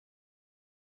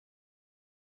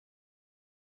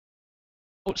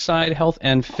outside health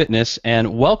and fitness,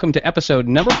 and welcome to episode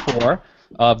number 4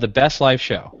 of the Best Life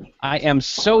Show. I am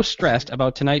so stressed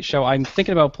about tonight's show, I'm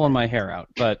thinking about pulling my hair out,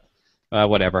 but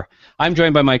whatever. I'm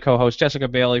joined by my co-host, Jessica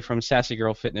Bailey from Sassy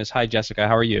Girl Fitness. Hi, Jessica.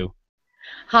 How are you?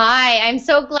 Hi, I'm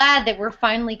so glad that we're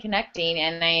finally connecting,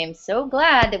 and I am so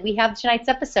glad that we have tonight's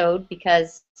episode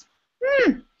because,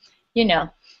 you know,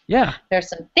 Yeah. there's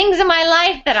some things in my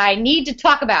life that I need to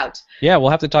talk about. Yeah, we'll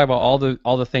have to talk about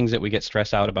all the things that we get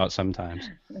stressed out about sometimes.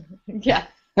 Yeah.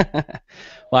 Well,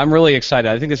 I'm really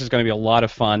excited. I think this is going to be a lot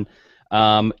of fun.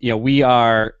 We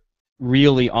are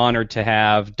really honored to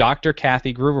have Dr.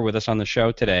 Kathy Gruver with us on the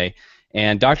show today.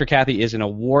 And Dr. Kathy is an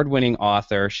award-winning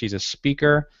author. She's a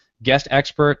speaker, guest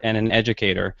expert, and an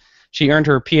educator. She earned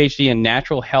her PhD in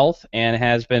natural health and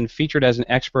has been featured as an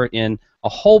expert in a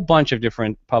whole bunch of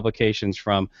different publications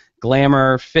from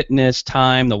Glamour, Fitness,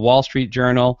 Time, the Wall Street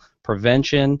Journal,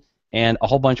 Prevention, and a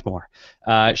whole bunch more.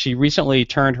 She recently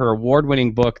turned her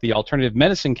award-winning book, The Alternative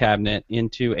Medicine Cabinet,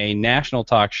 into a national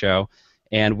talk show,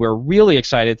 and we're really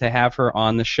excited to have her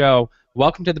on the show.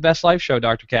 Welcome to the Best Life Show,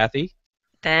 Dr. Kathy.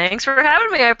 Thanks for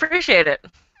having me. I appreciate it.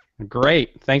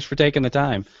 Great. Thanks for taking the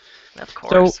time. Of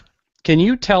course. So, can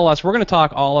you tell us, we're going to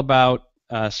talk all about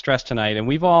stress tonight, and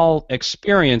we've all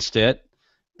experienced it,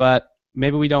 but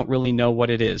maybe we don't really know what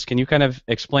it is. Can you kind of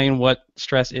explain what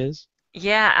stress is?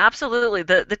 Yeah, absolutely.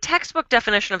 The textbook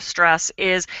definition of stress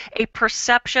is a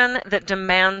perception that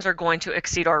demands are going to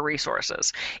exceed our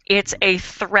resources. It's a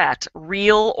threat,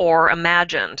 real or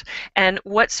imagined. And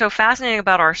what's so fascinating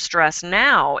about our stress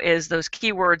now is those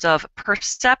keywords of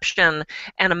perception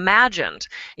and imagined.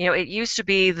 You know, it used to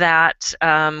be that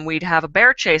we'd have a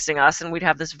bear chasing us and we'd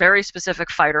have this very specific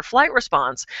fight or flight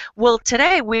response. Well,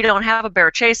 today we don't have a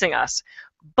bear chasing us,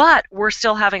 but we're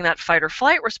still having that fight or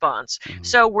flight response. Mm-hmm.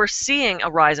 So we're seeing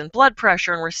a rise in blood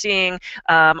pressure, and we're seeing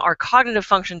our cognitive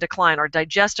function decline, our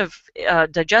digestive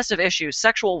issues,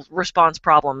 sexual response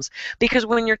problems. Because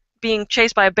when you're being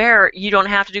chased by a bear, you don't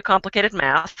have to do complicated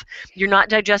math. You're not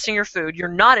digesting your food. You're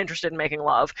not interested in making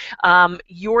love.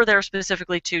 You're there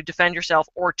specifically to defend yourself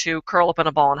or to curl up in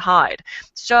a ball and hide.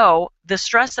 So the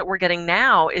stress that we're getting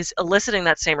now is eliciting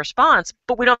that same response,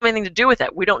 but we don't have anything to do with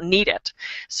it. We don't need it.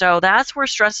 So that's where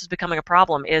stress is becoming a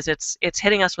problem. Is it's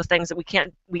hitting us with things that we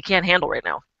can't handle right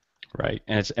now. Right,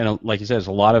 and like you said,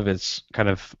 a lot of it's kind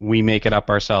of we make it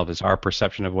up ourselves. It's our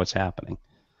perception of what's happening.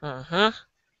 Uh-huh.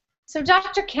 So,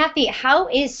 Dr. Kathy, how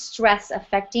is stress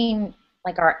affecting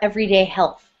our everyday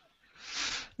health?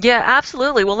 Yeah,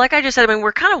 absolutely. Well, like I just said, I mean,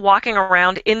 we're kind of walking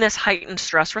around in this heightened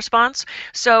stress response.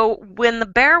 So when the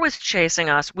bear was chasing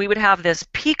us, we would have this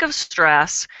peak of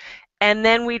stress, and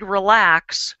then we'd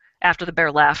relax after the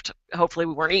bear left. Hopefully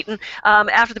we weren't eaten.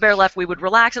 After the bear left, we would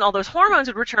relax, and all those hormones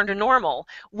would return to normal.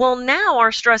 Well, now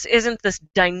our stress isn't this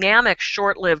dynamic,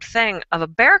 short-lived thing of a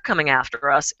bear coming after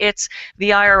us. It's the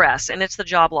IRS, and it's the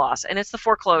job loss, and it's the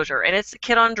foreclosure, and it's the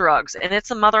kid on drugs, and it's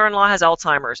the mother-in-law has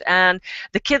Alzheimer's, and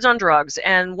the kid's on drugs,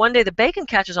 and one day the bacon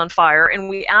catches on fire, and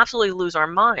we absolutely lose our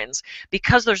minds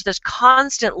because there's this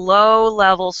constant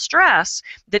low-level stress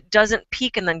that doesn't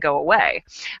peak and then go away.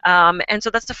 And so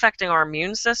that's affecting our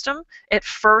immune system. At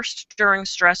first, during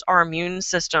stress, our immune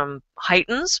system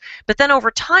heightens, but then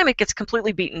over time it gets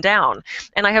completely beaten down.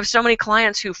 And I have so many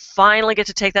clients who finally get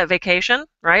to take that vacation,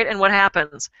 right? And what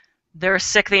happens? They're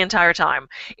sick the entire time.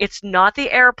 It's not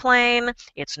the airplane,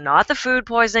 it's not the food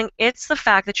poisoning, it's the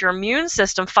fact that your immune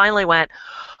system finally went,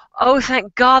 oh,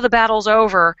 thank God the battle's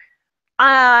over.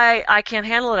 I can't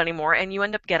handle it anymore, and you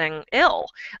end up getting ill.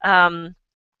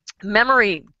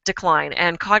 Memory decline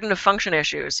and cognitive function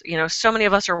issues. You know, so many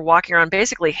of us are walking around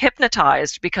basically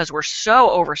hypnotized because we're so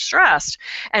overstressed,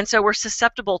 and so we're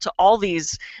susceptible to all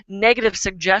these negative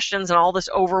suggestions and all this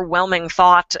overwhelming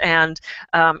thought, and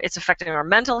it's affecting our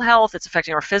mental health, it's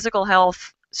affecting our physical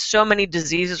health. So many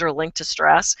diseases are linked to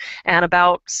stress, and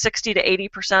about 60 to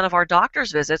 80% of our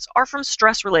doctor's visits are from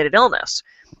stress-related illness.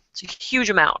 It's a huge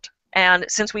amount, and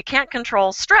since we can't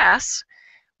control stress,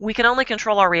 we can only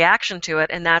control our reaction to it,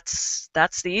 and that's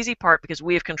the easy part because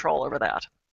we have control over that.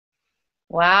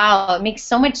 Wow, it makes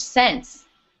so much sense.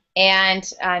 And,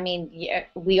 I mean,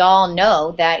 we all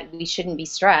know that we shouldn't be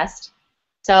stressed.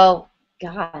 So,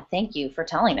 God, thank you for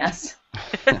telling us.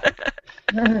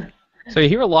 So you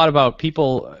hear a lot about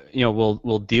people,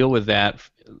 will deal with that.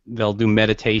 They'll do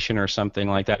meditation or something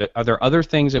like that. Are there other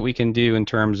things that we can do in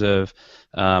terms of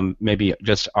maybe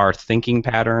just our thinking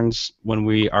patterns when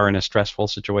we are in a stressful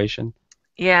situation?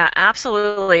 Yeah,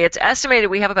 absolutely. It's estimated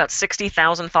we have about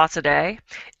 60,000 thoughts a day,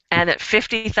 and that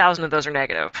 50,000 of those are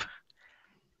negative.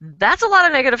 That's a lot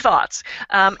of negative thoughts.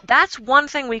 That's one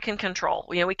thing we can control.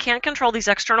 We can't control these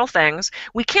external things.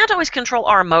 We can't always control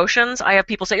our emotions. I have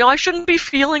people say, "Oh, I shouldn't be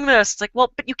feeling this." It's like,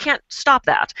 well, but you can't stop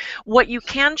that. What you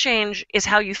can change is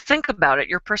how you think about it,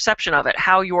 your perception of it,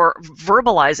 how you're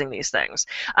verbalizing these things.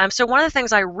 So one of the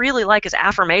things I really like is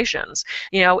affirmations.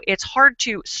 It's hard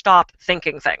to stop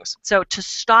thinking things. So to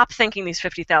stop thinking these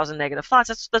 50,000 negative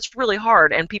thoughts, that's really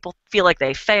hard, and people feel like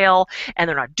they fail and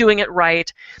they're not doing it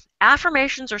right.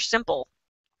 Affirmations are simple.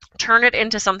 Turn it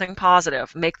into something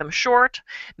positive. Make them short,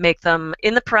 make them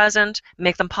in the present,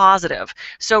 make them positive.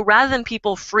 So rather than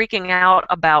people freaking out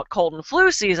about cold and flu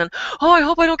season, "Oh, I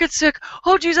hope I don't get sick.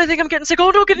 Oh, geez, I think I'm getting sick.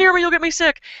 Oh, don't get near me, you'll get me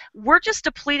sick." We're just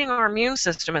depleting our immune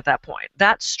system at that point.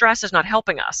 That stress is not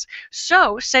helping us.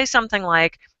 So say something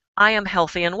like, "I am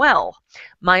healthy and well.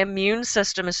 My immune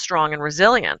system is strong and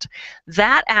resilient."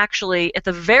 That actually, at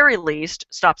the very least,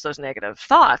 stops those negative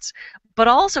thoughts. But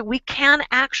also, we can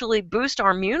actually boost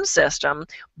our immune system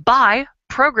by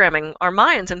programming our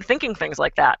minds and thinking things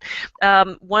like that.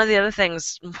 One of the other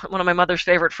things, one of my mother's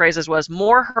favorite phrases was,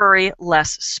 "More hurry,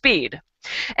 less speed."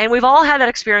 And we've all had that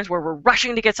experience where we're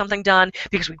rushing to get something done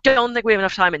because we don't think we have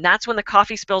enough time, and that's when the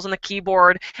coffee spills on the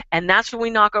keyboard, and that's when we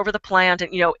knock over the plant,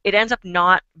 and it ends up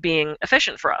not being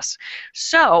efficient for us.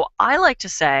 So I like to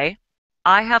say,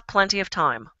 I have plenty of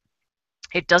time.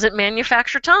 It doesn't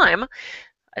manufacture time.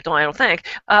 I don't think.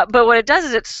 But what it does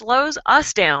is it slows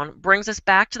us down, brings us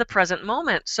back to the present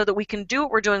moment so that we can do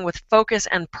what we're doing with focus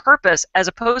and purpose as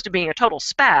opposed to being a total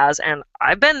spaz. And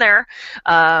I've been there.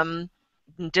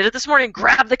 Did it this morning,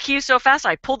 grabbed the key so fast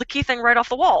I pulled the key thing right off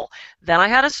the wall. Then I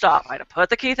had to stop. I had to put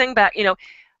the key thing back.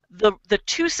 The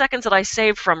 2 seconds that I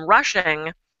saved from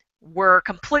rushing were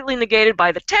completely negated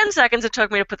by the 10 seconds it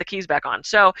took me to put the keys back on.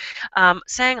 So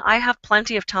saying I have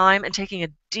plenty of time and taking a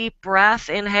deep breath,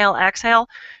 inhale, exhale,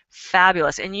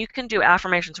 fabulous. And you can do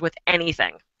affirmations with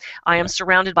anything. I am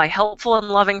surrounded by helpful and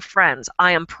loving friends.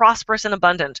 I am prosperous and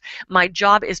abundant. My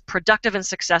job is productive and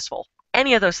successful.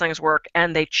 Any of those things work,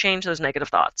 and they change those negative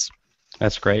thoughts.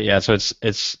 That's great. Yeah, so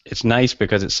it's nice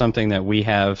because it's something that we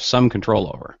have some control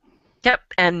over. Yep,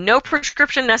 and no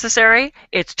prescription necessary.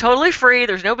 It's totally free.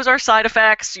 There's no bizarre side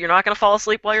effects. You're not going to fall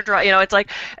asleep while you're driving. It's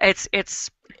like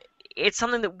it's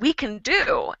something that we can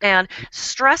do. And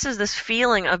stress is this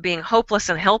feeling of being hopeless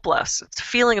and helpless. It's a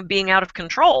feeling of being out of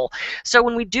control. So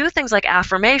when we do things like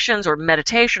affirmations or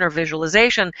meditation or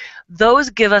visualization, those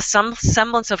give us some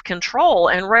semblance of control,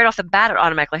 and right off the bat, it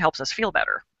automatically helps us feel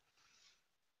better.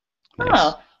 Nice.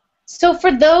 Oh. So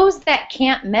for those that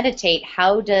can't meditate,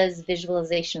 how does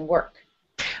visualization work?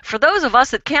 For those of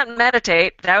us that can't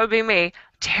meditate, that would be me,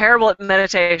 terrible at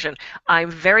meditation. I'm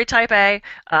very type A.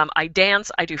 I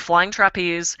dance. I do flying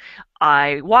trapeze.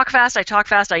 I walk fast. I talk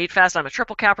fast. I eat fast. I'm a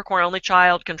triple Capricorn, only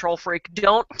child, control freak.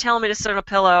 Don't tell me to sit on a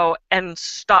pillow and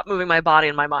stop moving my body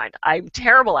and my mind. I'm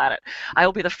terrible at it. I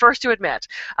will be the first to admit.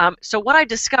 So what I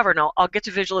discovered, and I'll get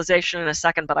to visualization in a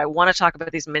second, but I want to talk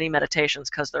about these mini meditations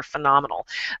because they're phenomenal.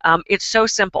 It's so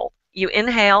simple. You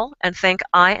inhale and think,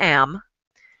 "I am."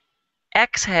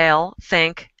 Exhale,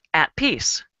 think, "at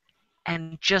peace."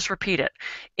 And just repeat it.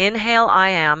 Inhale, "I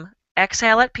am."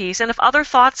 Exhale, "at peace." And if other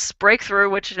thoughts break through,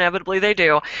 which inevitably they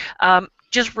do,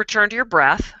 just return to your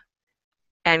breath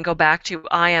and go back to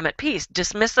 "I am at peace."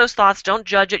 Dismiss those thoughts. Don't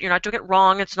judge it. You're not doing it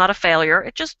wrong. It's not a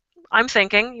failure. I'm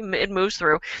thinking. It moves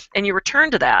through. And you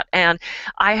return to that. And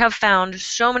I have found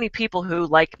so many people who,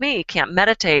 like me, can't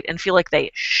meditate and feel like they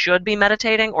should be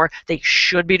meditating or they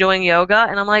should be doing yoga.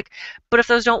 And I'm like, but if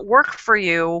those don't work for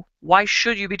you, why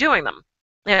should you be doing them?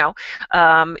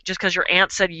 Just because your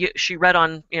aunt said she read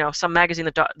on some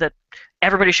magazine that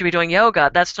everybody should be doing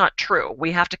yoga, that's not true.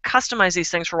 We have to customize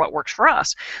these things for what works for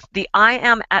us. The "I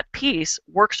am at peace"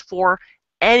 works for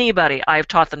anybody. I've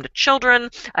taught them to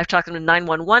children. I've taught them to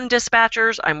 911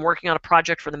 dispatchers. I'm working on a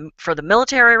project for the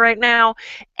military right now.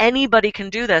 Anybody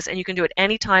can do this, and you can do it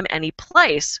anytime, any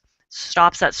place.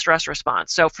 Stops that stress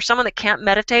response. So for someone that can't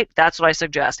meditate, that's what I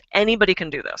suggest. Anybody can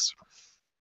do this.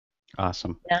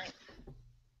 Awesome. Yeah.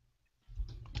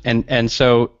 And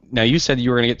so now you said you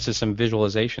were going to get to some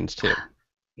visualizations too.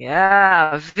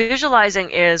 Yeah, visualizing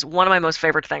is one of my most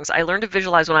favorite things. I learned to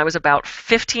visualize when I was about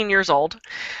 15 years old.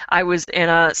 I was in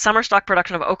a summer stock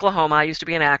production of Oklahoma. I used to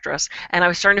be an actress, and I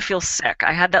was starting to feel sick.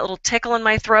 I had that little tickle in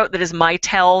my throat that is my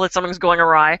tell that something's going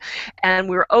awry. And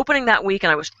we were opening that week,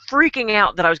 and I was freaking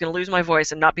out that I was going to lose my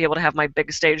voice and not be able to have my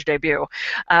big stage debut.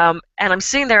 And I'm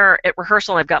sitting there at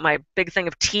rehearsal, and I've got my big thing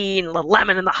of tea and the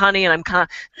lemon and the honey, and I'm kind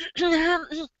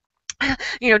of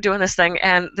doing this thing,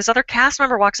 and this other cast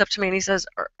member walks up to me and he says,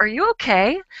 are you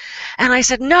okay? And I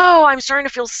said, no, I'm starting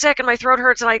to feel sick and my throat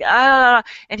hurts, and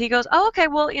and he goes, oh, okay,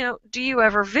 well, do you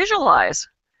ever visualize?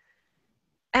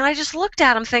 And I just looked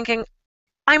at him thinking,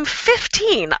 I'm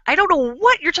 15. I don't know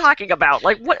what you're talking about.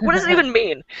 Like, what does it even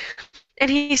mean? And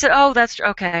he said, oh, that's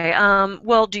okay.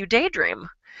 Well, do you daydream?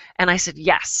 And I said,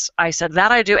 yes. I said,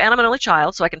 that I do, and I'm an only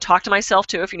child, so I can talk to myself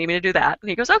too if you need me to do that. And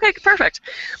he goes, okay, perfect.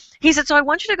 He said, so I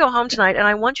want you to go home tonight, and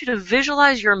I want you to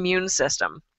visualize your immune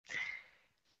system.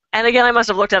 And again, I must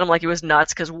have looked at him like he was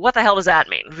nuts, because what the hell does that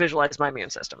mean, visualize my immune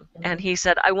system? And he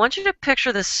said, I want you to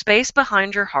picture the space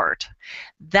behind your heart.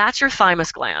 That's your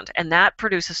thymus gland, and that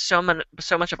produces so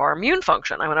much of our immune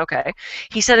function. I went, okay.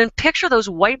 He said, and picture those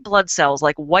white blood cells,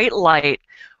 like white light,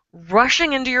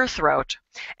 rushing into your throat,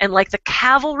 and like the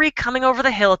cavalry coming over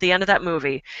the hill at the end of that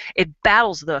movie, it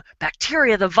battles the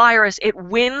bacteria, the virus, it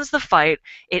wins the fight,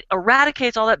 it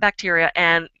eradicates all that bacteria,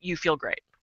 and you feel great.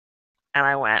 And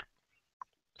I went,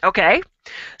 okay.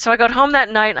 So I got home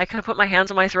that night, and I kind of put my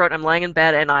hands on my throat, and I'm laying in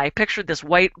bed, and I pictured this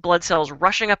white blood cells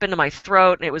rushing up into my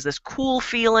throat, and it was this cool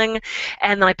feeling,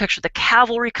 and then I pictured the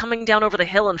cavalry coming down over the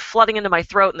hill and flooding into my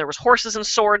throat, and there was horses and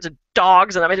swords and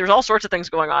dogs, and I mean, there was all sorts of things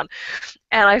going on.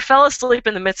 And I fell asleep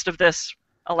in the midst of this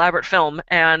elaborate film,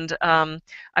 and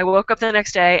I woke up the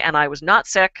next day, and I was not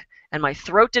sick, and my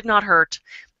throat did not hurt.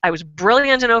 I was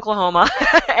brilliant in Oklahoma,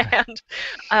 and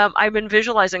I've been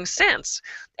visualizing since.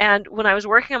 And when I was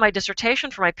working on my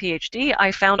dissertation for my PhD,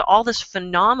 I found all this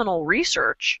phenomenal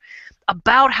research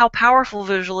about how powerful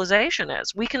visualization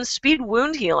is. We can speed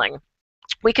wound healing.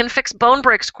 We can fix bone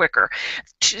breaks quicker.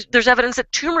 There's evidence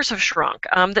that tumors have shrunk,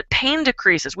 that pain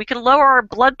decreases. We can lower our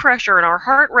blood pressure and our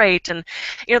heart rate. And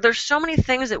there's so many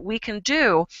things that we can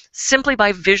do simply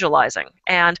by visualizing.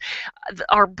 And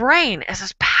our brain is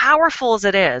as powerful as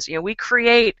it is. We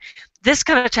create this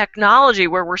kind of technology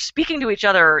where we're speaking to each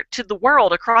other, to the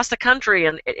world, across the country,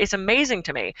 and it's amazing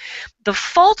to me. The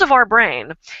fault of our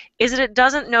brain is that it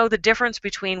doesn't know the difference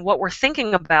between what we're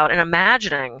thinking about and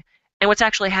imagining and what's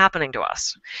actually happening to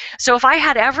us. So if I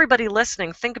had everybody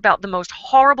listening think about the most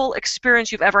horrible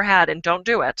experience you've ever had and don't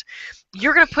do it,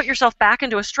 you're going to put yourself back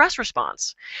into a stress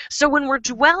response. So when we're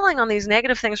dwelling on these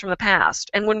negative things from the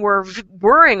past, and when we're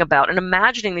worrying about and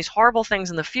imagining these horrible things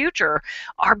in the future,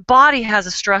 our body has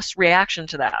a stress reaction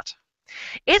to that.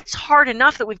 It's hard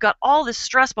enough that we've got all this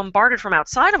stress bombarded from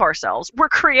outside of ourselves. We're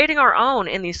creating our own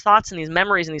in these thoughts and these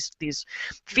memories and these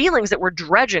feelings that we're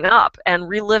dredging up and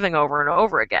reliving over and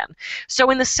over again. So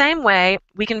in the same way,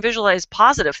 we can visualize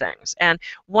positive things. And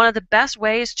one of the best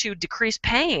ways to decrease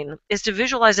pain is to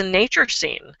visualize a nature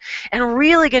scene and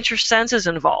really get your senses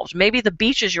involved. Maybe the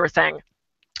beach is your thing.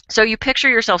 So you picture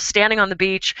yourself standing on the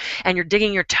beach, and you're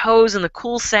digging your toes in the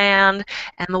cool sand,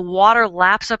 and the water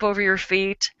laps up over your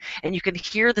feet, and you can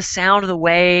hear the sound of the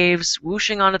waves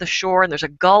whooshing onto the shore, and there's a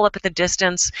gull up at the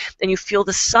distance, and you feel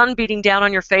the sun beating down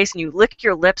on your face, and you lick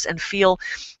your lips and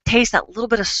taste that little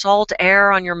bit of salt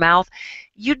air on your mouth.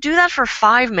 You do that for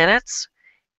 5 minutes,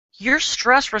 your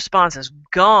stress response is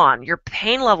gone. Your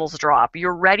pain levels drop.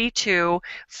 You're ready to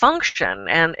function.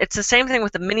 And it's the same thing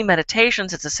with the mini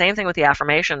meditations. It's the same thing with the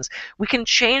affirmations. We can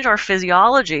change our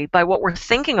physiology by what we're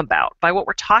thinking about, by what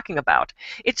we're talking about.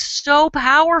 It's so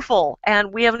powerful,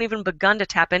 and we haven't even begun to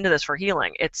tap into this for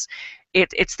healing. It's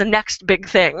the next big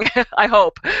thing. I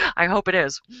hope. I hope it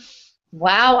is.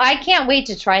 Wow, I can't wait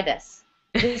to try this.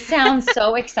 This sounds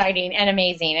so exciting and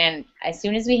amazing. And as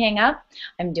soon as we hang up,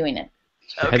 I'm doing it.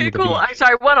 Okay, cool.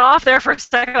 I went off there for a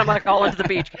second. I'm like all into the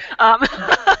beach.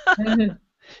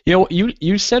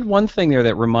 You said one thing there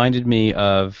that reminded me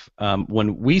of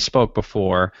when we spoke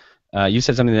before. You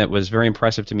said something that was very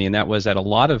impressive to me, and that was that a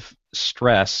lot of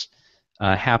stress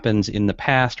happens in the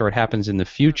past or it happens in the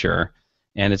future,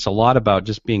 and it's a lot about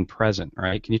just being present,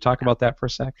 right? Can you talk about that for a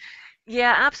sec?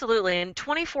 Yeah, absolutely. And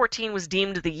 2014 was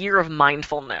deemed the year of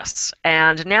mindfulness.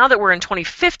 And now that we're in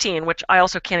 2015, which I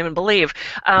also can't even believe,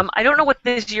 I don't know what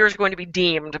this year is going to be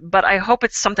deemed, but I hope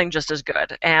it's something just as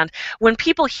good. And when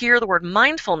people hear the word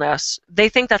mindfulness, they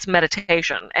think that's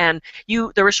meditation. And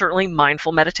there is certainly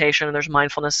mindful meditation, and there's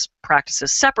mindfulness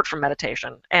practices separate from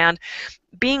meditation. And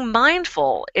being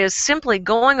mindful is simply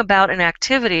going about an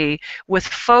activity with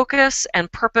focus and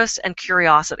purpose and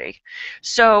curiosity.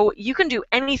 So you can do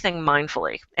anything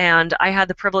mindfully. And I had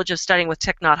the privilege of studying with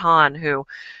Thich Nhat Hanh, who,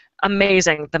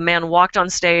 amazing. The man walked on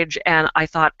stage, and I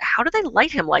thought, how do they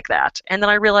light him like that? And then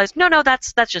I realized, no,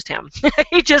 that's just him.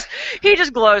 he just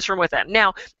glows from within.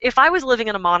 Now, if I was living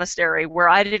in a monastery where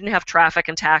I didn't have traffic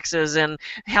and taxes and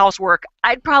housework,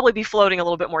 I'd probably be floating a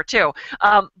little bit more too.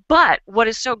 But what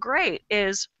is so great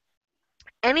is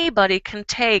anybody can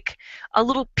take a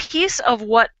little piece of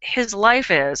what his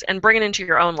life is and bring it into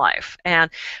your own life. And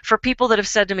for people that have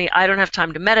said to me, I don't have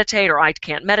time to meditate, or I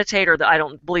can't meditate, or that I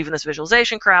don't believe in this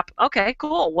visualization crap, okay,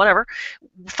 cool, whatever.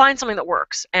 Find something that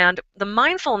works. And the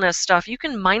mindfulness stuff, you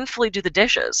can mindfully do the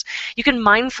dishes. You can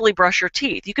mindfully brush your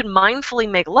teeth. You can mindfully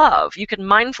make love. You can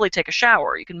mindfully take a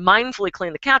shower. You can mindfully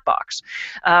clean the cat box.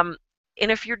 And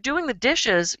if you're doing the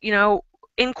dishes,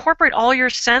 incorporate all your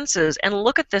senses and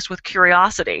look at this with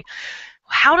curiosity.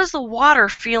 How does the water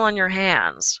feel on your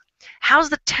hands? How's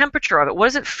the temperature of it? What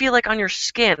does it feel like on your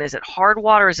skin? Is it hard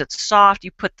water? Is it soft?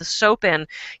 You put the soap in.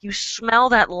 You smell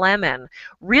that lemon.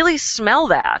 Really smell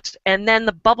that. And then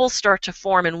the bubbles start to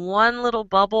form, and one little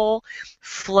bubble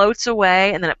floats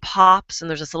away, and then it pops, and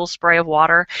there's this little spray of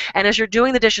water. And as you're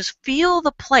doing the dishes, feel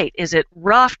the plate. Is it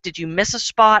rough? Did you miss a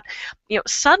spot?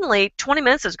 Suddenly 20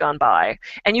 minutes has gone by,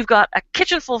 and you've got a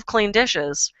kitchen full of clean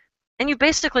dishes, and you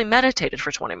basically meditated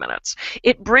for 20 minutes.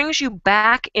 It brings you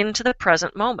back into the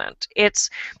present moment. It's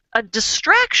a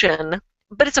distraction,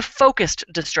 but it's a focused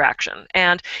distraction.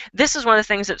 And this is one of the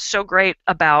things that's so great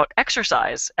about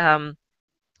exercise.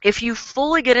 If you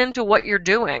fully get into what you're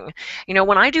doing,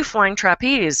 when I do flying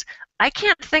trapeze, I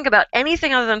can't think about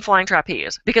anything other than flying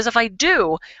trapeze, because if I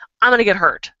do, I'm going to get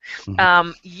hurt.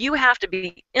 Mm-hmm. You have to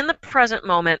be in the present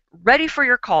moment, ready for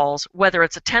your calls, whether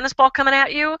it's a tennis ball coming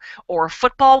at you or a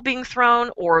football being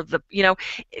thrown, or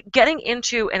getting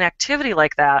into an activity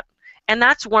like that. And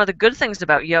that's one of the good things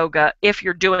about yoga, if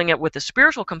you're doing it with the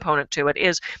spiritual component to it,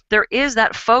 is there is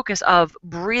that focus of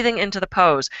breathing into the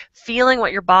pose, feeling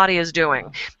what your body is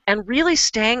doing, and really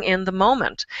staying in the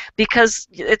moment. Because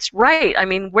it's right. I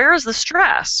mean, where is the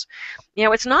stress?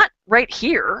 It's not right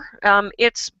here.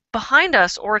 It's behind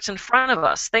us, or it's in front of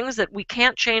us. Things that we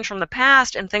can't change from the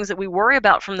past, and things that we worry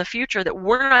about from the future that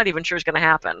we're not even sure is going to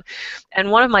happen.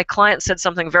 And one of my clients said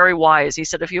something very wise. He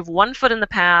said, if you have one foot in the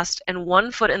past and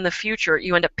one foot in the future,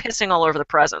 you end up pissing all over the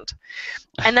present.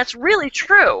 And that's really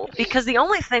true, because the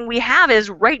only thing we have is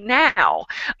right now.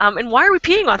 And why are we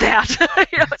peeing on that?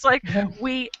 It's like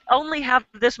we only have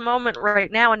this moment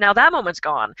right now, and now that moment's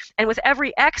gone. And with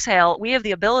every exhale, we have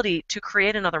the ability to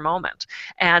create another moment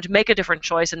and make a different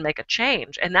choice and make a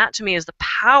change. And that, to me, is the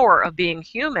power of being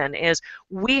human, is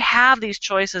we have these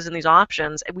choices and these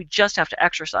options, and we just have to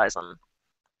exercise them.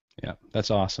 Yeah,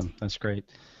 that's awesome. That's great.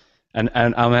 And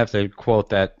I'm gonna have to quote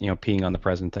that, peeing on the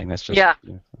present thing. That's just,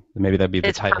 maybe that'd be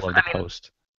the title of the post.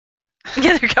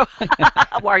 Yeah, there you go.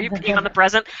 Why are you peeing on the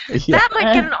present? Yeah. That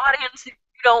might get an audience that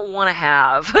you don't want to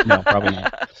have. No, probably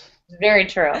not. Very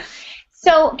true.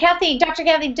 So, Dr.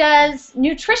 Kathy, does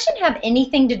nutrition have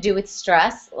anything to do with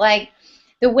stress? Like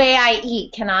the way I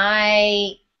eat, can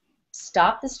I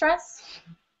stop the stress?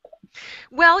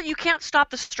 Well, you can't stop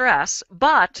the stress,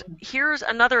 but here's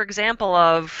another example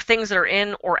of things that are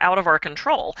in or out of our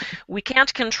control. We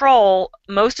can't control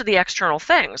most of the external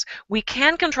things. We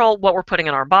can control what we're putting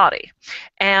in our body.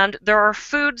 And there are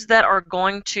foods that are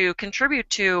going to contribute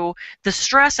to the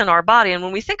stress in our body. And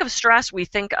when we think of stress, we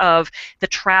think of the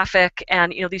traffic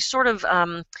and these sort of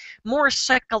more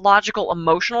psychological,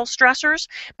 emotional stressors.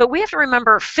 But we have to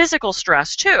remember physical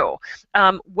stress too.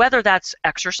 Whether that's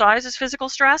exercise is physical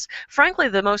stress. Frankly,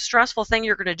 the most stressful thing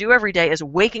you're going to do every day is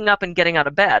waking up and getting out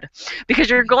of bed, because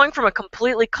you're going from a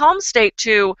completely calm state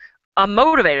to a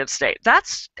motivated state.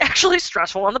 That's actually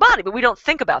stressful on the body, but we don't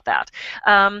think about that.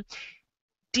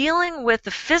 Dealing with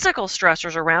the physical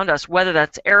stressors around us, whether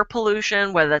that's air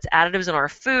pollution, whether that's additives in our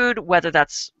food, whether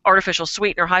that's artificial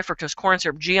sweetener, high fructose corn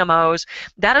syrup, GMOs,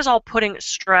 that is all putting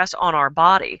stress on our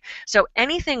body. So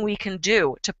anything we can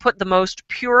do to put the most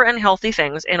pure and healthy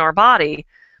things in our body,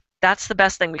 that's the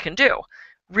best thing we can do.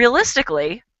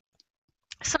 Realistically,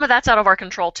 some of that's out of our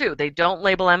control too. They don't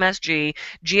label MSG.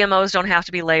 GMOs don't have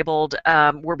to be labeled.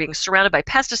 We're being surrounded by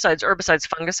pesticides, herbicides,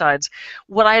 fungicides.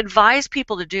 What I advise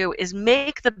people to do is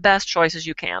make the best choices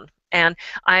you can. And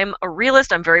I'm a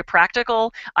realist. I'm very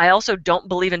practical. I also don't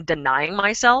believe in denying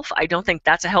myself. I don't think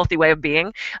that's a healthy way of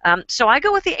being. So I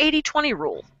go with the 80-20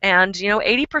 rule. And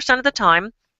 80% of the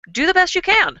time, do the best you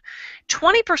can.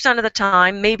 20% of the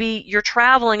time, maybe you're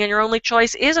traveling and your only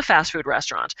choice is a fast food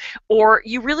restaurant, or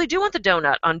you really do want the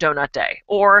donut on donut day,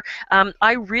 or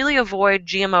I really avoid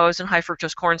GMOs and high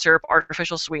fructose corn syrup,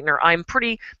 artificial sweetener. I'm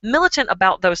pretty militant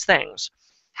about those things.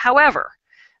 However,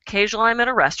 occasionally I'm at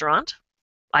a restaurant,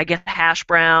 I get hash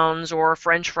browns or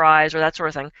French fries or that sort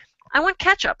of thing. I want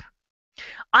ketchup.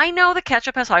 I know the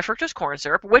ketchup has high fructose corn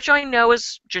syrup, which I know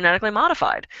is genetically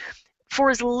modified. For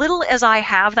as little as I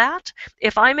have that,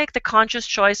 if I make the conscious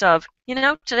choice of,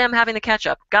 today I'm having the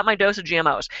ketchup, got my dose of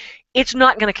GMOs, it's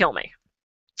not going to kill me.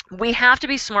 we have to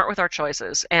be smart with our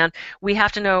choices, and we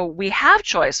have to know we have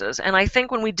choices. And I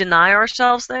think when we deny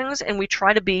ourselves things and we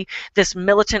try to be this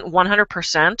militant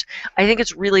 100%, I think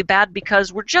it's really bad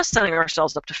because we're just setting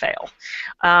ourselves up to fail.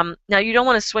 Now, you don't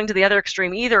want to swing to the other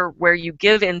extreme either, where you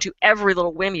give in to every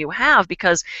little whim you have,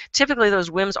 because typically those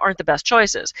whims aren't the best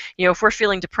choices. You know, if we're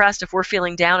feeling depressed, if we're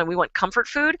feeling down and we want comfort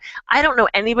food, I don't know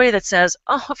anybody that says,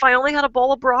 oh, if I only had a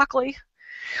bowl of broccoli.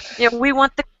 You know, we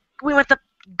want the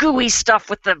gooey stuff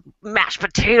with the mashed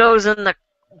potatoes and the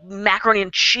macaroni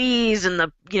and cheese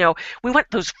and we want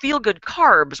those feel-good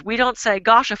carbs. We don't say,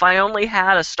 gosh, if I only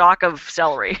had a stalk of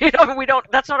celery. We don't.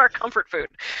 That's not our comfort food.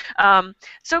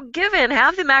 So give in,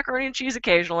 have the macaroni and cheese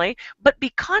occasionally, but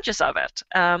be conscious of it.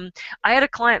 I had a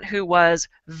client who was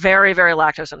very, very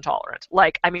lactose intolerant.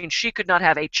 She could not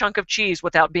have a chunk of cheese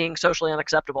without being socially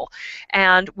unacceptable.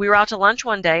 And we were out to lunch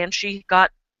one day, and she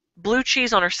got blue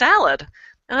cheese on her salad.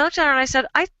 And I looked at her and I said,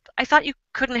 I thought you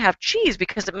couldn't have cheese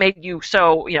because it made you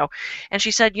so, And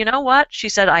she said, you know what? She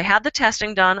said, I had the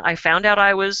testing done. I found out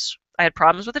I had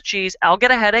problems with the cheese. I'll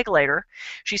get a headache later.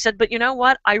 She said, but you know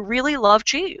what? I really love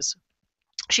cheese.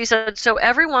 She said, so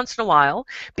every once in a while,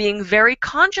 being very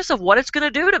conscious of what it's going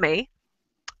to do to me,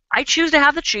 I choose to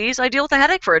have the cheese. I deal with a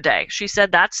headache for a day. She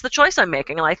said, that's the choice I'm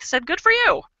making. And I said, good for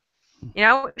you.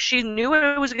 She knew what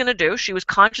it was going to do. She was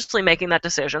consciously making that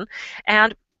decision.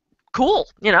 And cool,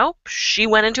 she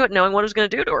went into it knowing what it was going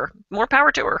to do to her. More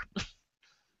power to her.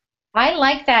 I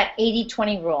like that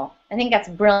 80-20 rule. I think that's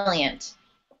brilliant.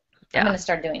 Yeah. I'm going to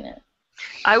start doing it.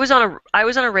 I was on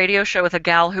a radio show with a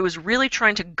gal who was really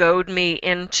trying to goad me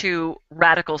into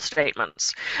radical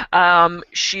statements.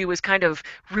 She was kind of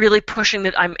really pushing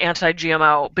that I'm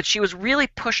anti-GMO, but she was really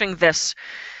pushing this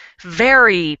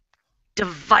very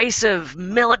divisive,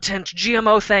 militant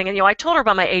GMO thing. And I told her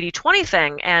about my 80-20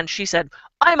 thing, and she said,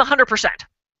 I'm 100%.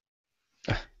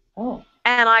 Oh.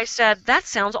 And I said, that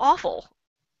sounds awful.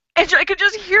 And I could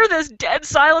just hear this dead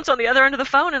silence on the other end of the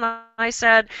phone. And I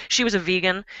said, she was a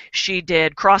vegan. She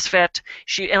did CrossFit.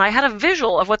 And I had a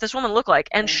visual of what this woman looked like.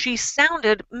 And she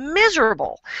sounded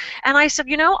miserable. And I said,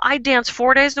 I dance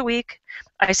 4 days a week.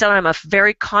 I said, I'm a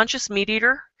very conscious meat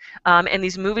eater. And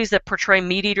these movies that portray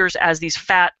meat eaters as these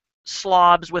fat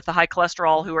slobs with the high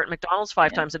cholesterol who are at McDonald's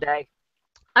 5 times a day.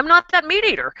 I'm not that meat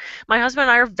eater. My husband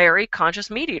and I are very conscious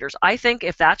meat eaters. I think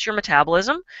if that's your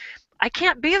metabolism, I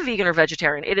can't be a vegan or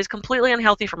vegetarian. It is completely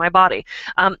unhealthy for my body.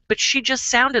 But she just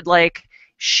sounded like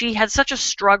she had such a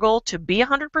struggle to be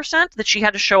 100% that she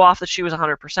had to show off that she was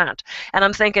 100%. And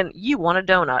I'm thinking, you want a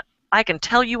donut. I can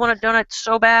tell you want a donut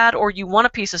so bad, or you want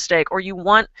a piece of steak, or you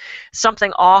want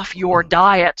something off your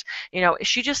diet.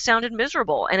 She just sounded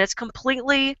miserable. And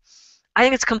I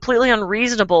think it's completely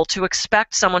unreasonable to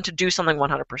expect someone to do something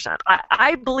 100%.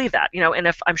 I believe that, and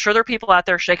if I'm sure there are people out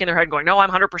there shaking their head going, no, I'm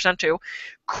 100% too.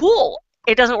 Cool.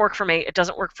 It doesn't work for me. It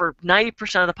doesn't work for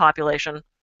 90% of the population.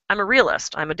 I'm a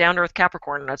realist. I'm a down-to-earth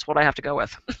Capricorn, and that's what I have to go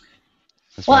with.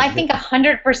 Well, I think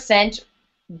 100%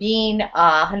 being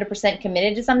 100%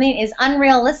 committed to something is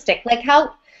unrealistic. Like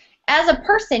how, as a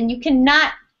person, you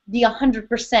cannot be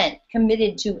 100%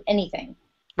 committed to anything.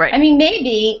 Right. I mean,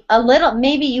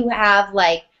 maybe you have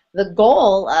like the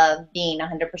goal of being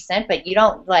 100%, but you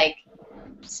don't like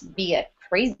be a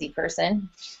crazy person.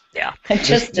 Yeah.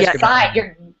 Just decide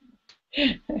you're.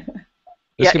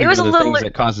 This could be one of the things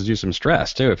that causes you some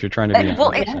stress too, if you're trying to be.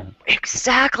 Well,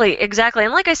 exactly.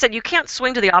 And like I said, you can't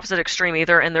swing to the opposite extreme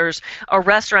either. And there's a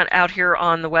restaurant out here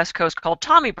on the West Coast called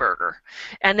Tommy Burger,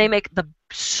 and they make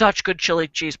such good chili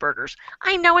cheeseburgers.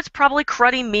 I know it's probably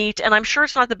cruddy meat, and I'm sure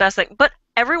it's not the best thing, but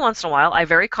every once in a while, I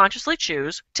very consciously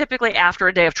choose, typically after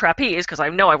a day of trapeze, because I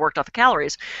know I've worked off the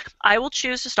calories, I will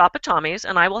choose to stop at Tommy's,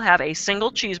 and I will have a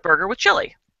single cheeseburger with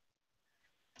chili.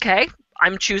 Okay?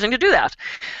 I'm choosing to do that.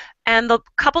 And the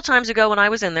couple times ago when I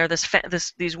was in there,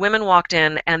 these women walked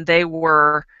in, and they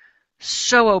were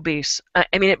so obese.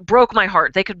 I mean, it broke my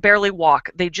heart. They could barely walk.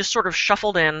 They just sort of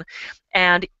shuffled in,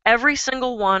 and every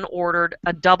single one ordered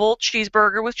a double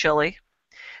cheeseburger with chili,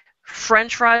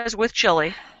 French fries with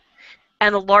chili,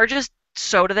 and the largest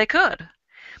soda they could.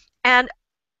 And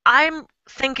I'm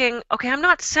thinking, okay, I'm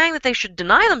not saying that they should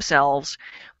deny themselves,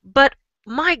 but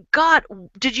my God,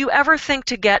 did you ever think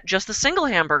to get just the single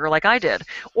hamburger like I did?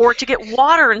 Or to get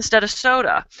water instead of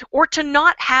soda? Or to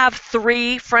not have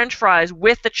 3 French fries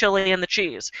with the chili and the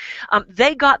cheese?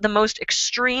 They got the most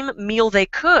extreme meal they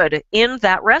could in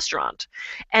that restaurant.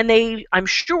 And they, I'm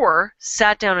sure,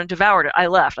 sat down and devoured it. I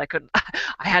left. I couldn't.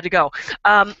 I had to go.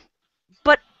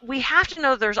 But we have to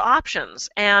know there's options.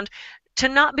 And to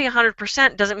not be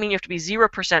 100% doesn't mean you have to be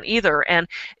 0% either. And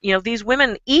these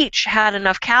women each had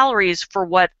enough calories for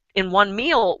what in one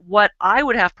meal what I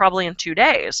would have probably in 2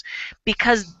 days,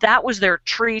 because that was their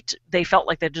treat. They felt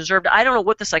like they deserved it. I don't know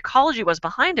what the psychology was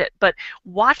behind it, but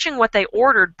watching what they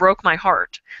ordered broke my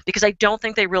heart, because I don't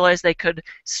think they realized they could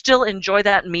still enjoy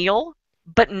that meal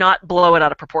but not blow it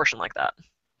out of proportion like that.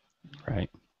 Right.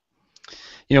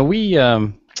 You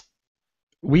know,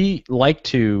 we like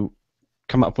to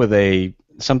come up with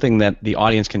something that the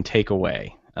audience can take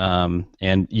away.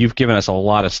 And you've given us a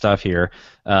lot of stuff here,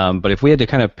 but if we had to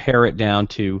kind of pare it down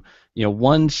to,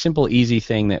 one simple, easy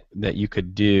thing that you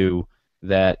could do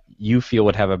that you feel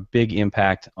would have a big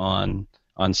impact on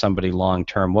somebody long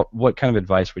term, what kind of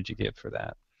advice would you give for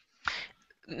that?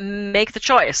 Make the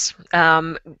choice.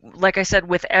 Like I said,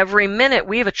 with every minute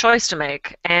we have a choice to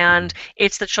make, and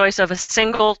it's the choice of a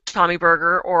single Tommy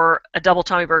burger or a double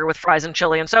Tommy burger with fries and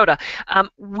chili and soda.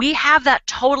 We have that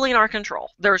totally in our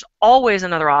control. There's always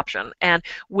another option, and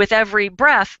with every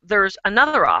breath there's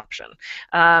another option.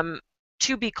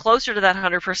 To be closer to that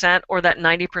 100% or that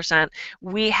 90%,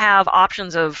 we have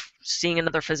options of seeing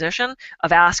another physician,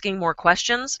 of asking more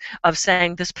questions, of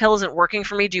saying, this pill isn't working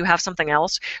for me, do you have something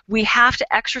else? We have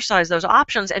to exercise those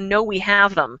options and know we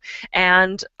have them.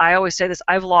 And I always say this,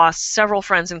 I've lost several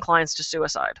friends and clients to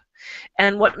suicide.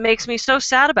 And what makes me so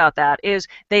sad about that is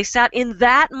they sat in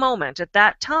that moment at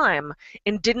that time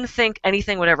and didn't think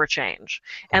anything would ever change.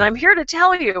 And I'm here to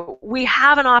tell you, we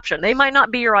have an option. They might not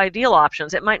be your ideal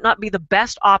options. It might not be the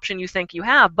best option you think you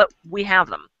have, but we have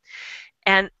them.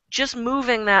 And just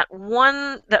moving that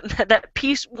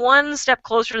piece one step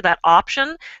closer to that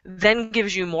option then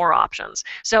gives you more options.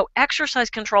 So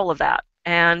exercise control of that.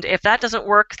 And if that doesn't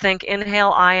work, think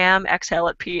inhale, I am, exhale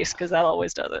at peace, because that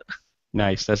always does it.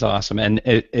 Nice, that's awesome, and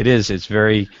it's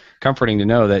very comforting to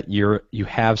know that you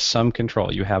have some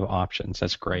control, you have options.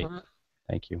 That's great. Mm-hmm.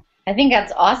 Thank you. I think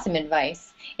that's awesome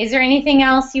advice. Is there anything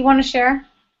else you want to share?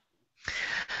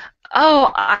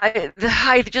 Oh, I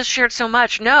just shared so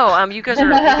much. No, you guys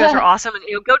are awesome, and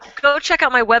go check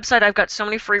out my website. I've got so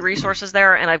many free resources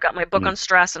there, and I've got my book on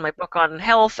stress and my book on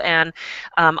health, and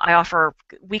I offer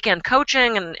weekend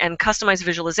coaching and customized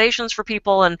visualizations for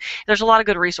people, and there's a lot of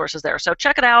good resources there. So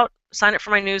check it out. Sign up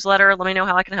for my newsletter. Let me know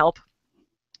how I can help.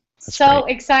 That's so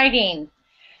great. Exciting.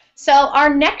 So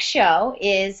our next show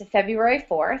is February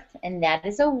 4th, and that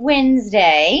is a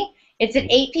Wednesday. It's at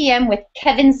 8 p.m. with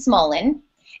Kevin Smolin.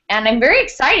 And I'm very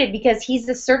excited because he's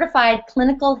a certified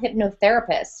clinical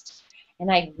hypnotherapist. And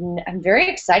I'm very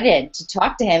excited to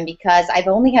talk to him because I've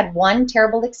only had one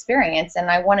terrible experience,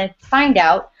 and I want to find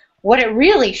out what it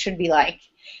really should be like.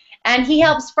 And he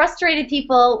helps frustrated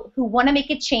people who want to make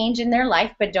a change in their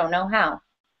life but don't know how.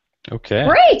 Okay.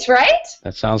 Great, right?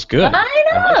 That sounds good. I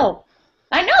know.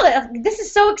 I know. This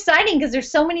is so exciting because there's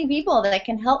so many people that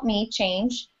can help me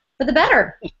change for the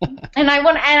better. and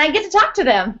I get to talk to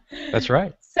them. That's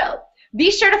right. So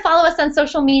be sure to follow us on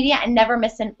social media and never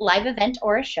miss a live event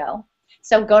or a show.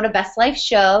 So go to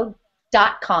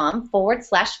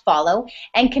bestlifeshow.com/follow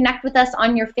and connect with us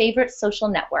on your favorite social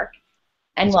network.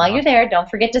 And That's while awesome. You're there, don't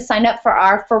forget to sign up for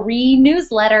our free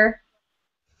newsletter.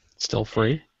 Still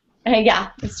free? Yeah,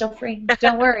 it's still free.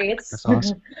 Don't worry. That's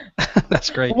awesome. That's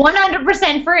great.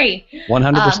 100% free.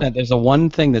 100%. There's a one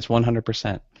thing that's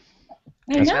 100%.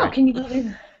 I know. Can you believe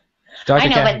it? Dr. I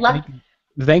know, Kathy, but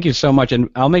thank you so much, and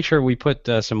I'll make sure we put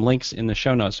some links in the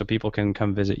show notes so people can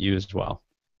come visit you as well.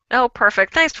 Oh,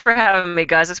 perfect. Thanks for having me,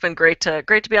 guys. It's been great to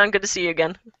be on. Good to see you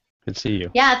again. Good to see you.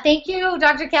 Yeah, thank you,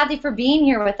 Dr. Kathy, for being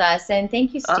here with us, and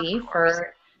thank you, Steve,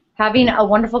 for having a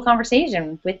wonderful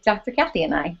conversation with Dr. Kathy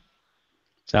and I.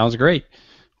 Sounds great.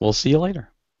 We'll see you later.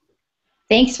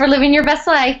 Thanks for living your best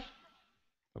life.